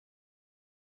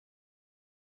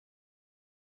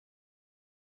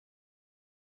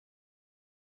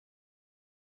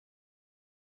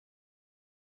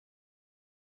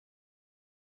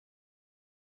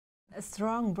A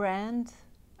strong brand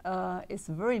is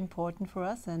very important for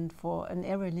us and for an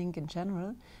area link in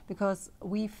general, because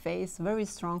we face very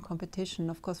strong competition,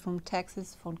 of course, from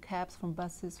taxis, from cabs, from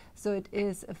buses. So it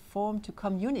is a form to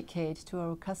communicate to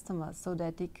our customers so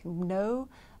that they can know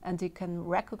and they can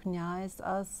recognize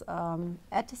us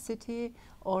at the city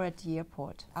or at the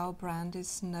airport. Our brand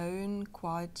is known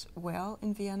quite well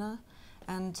in Vienna,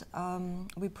 and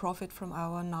we profit from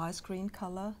our nice green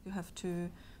color. You have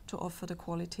to offer the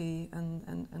quality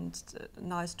and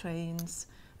nice trains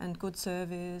and good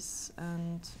service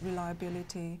and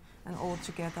reliability, and all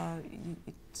together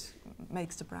it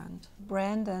makes the brand.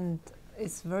 Brand and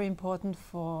is very important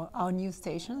for our new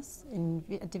stations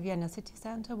at the Vienna city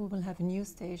center. We will have a new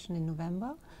station in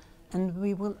November, and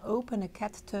we will open a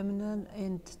CAT terminal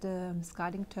and the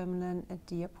Skyding terminal at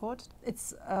the airport.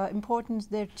 It's important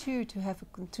there too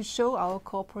to show our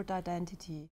corporate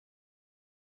identity.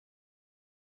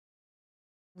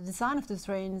 The design of the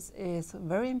trains is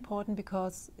very important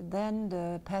because then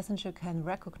the passenger can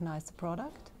recognize the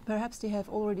product. Perhaps they have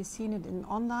already seen it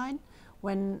online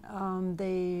when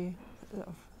they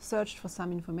searched for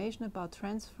some information about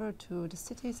transfer to the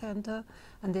city center,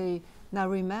 and they now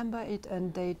remember it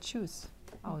and they choose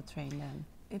our train then.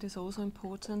 It is also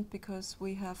important because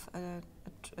we have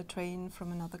a train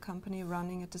from another company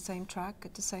running at the same track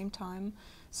at the same time,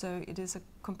 so it is a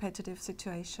competitive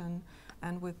situation,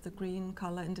 and with the green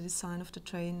color and the design of the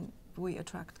train we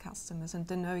attract customers, and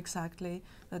they know exactly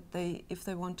that if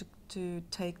they want to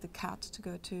take the CAT to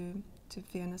go to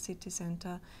Vienna city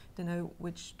center, they know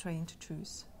which train to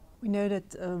choose. We know that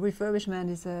refurbishment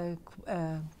is a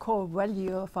core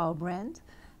value of our brand,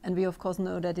 and we of course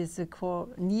know that it's a core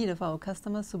need of our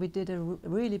customers, so we did a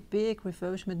really big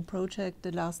refurbishment project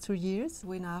the last 2 years.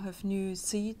 We now have new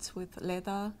seats with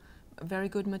leather, very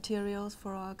good materials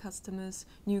for our customers,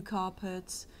 new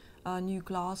carpets, new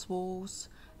glass walls,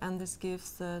 and this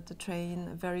gives the train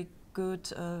a very good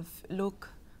look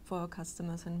for our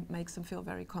customers and makes them feel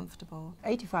very comfortable.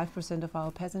 85% of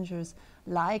our passengers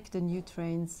like the new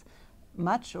trains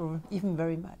much or even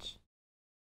very much.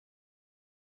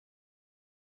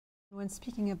 When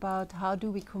speaking about how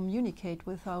do we communicate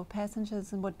with our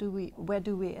passengers and where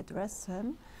do we address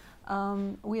them,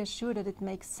 we are sure that it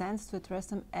makes sense to address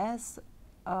them as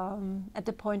at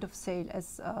the point of sale,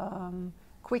 as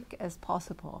quick as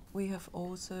possible. We have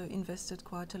also invested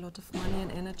quite a lot of money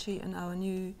and energy in our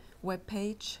new web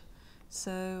page,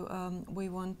 so we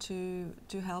want to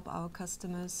help our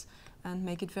customers and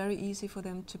make it very easy for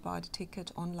them to buy the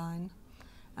ticket online.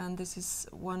 And this is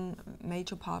one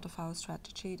major part of our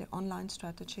strategy, the online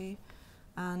strategy.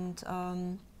 And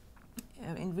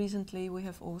recently we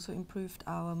have also improved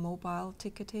our mobile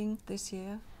ticketing this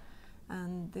year,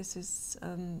 and this is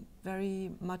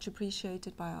very much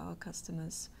appreciated by our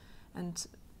customers. And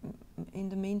in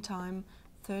the meantime,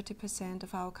 30%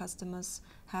 of our customers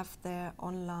have their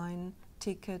online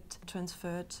ticket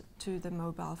transferred to the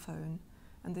mobile phone,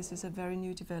 and this is a very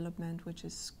new development which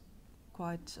is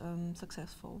quite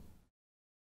successful.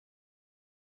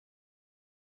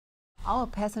 Our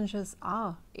passengers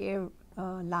are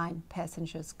airline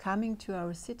passengers coming to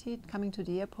our city, coming to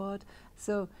the airport.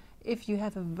 So if you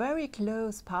have a very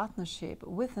close partnership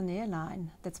with an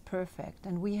airline, that's perfect.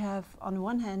 And we have, on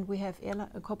one hand, we have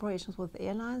cooperations with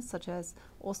airlines such as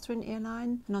Austrian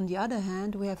Airline, and on the other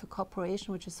hand, we have a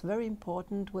cooperation which is very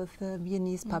important with the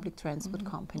Viennese public transport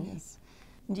companies. Yes.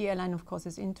 The airline, of course,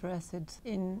 is interested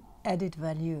in added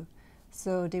value.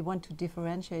 So they want to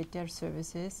differentiate their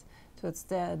services towards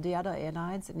the other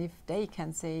airlines, and if they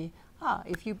can say,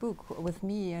 if you book with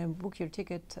me and book your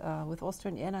ticket with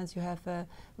Austrian Airlines, you have a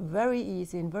very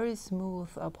easy and very smooth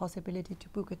possibility to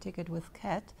book a ticket with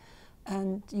CAT,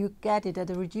 and you get it at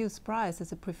a reduced price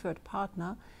as a preferred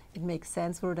partner. It makes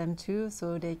sense for them too,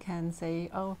 so they can say,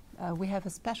 we have a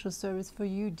special service for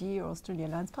you, dear Austrian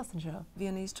Airlines passenger.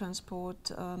 Viennese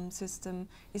transport system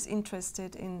is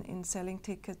interested in selling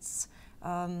tickets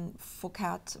for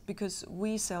CAT because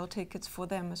we sell tickets for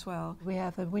them as well. We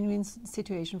have a win-win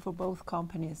situation for both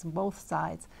companies, both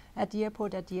sides, at the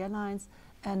airport, at the airlines,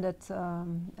 and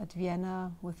at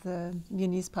Vienna with the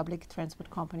Viennese public transport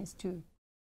companies too.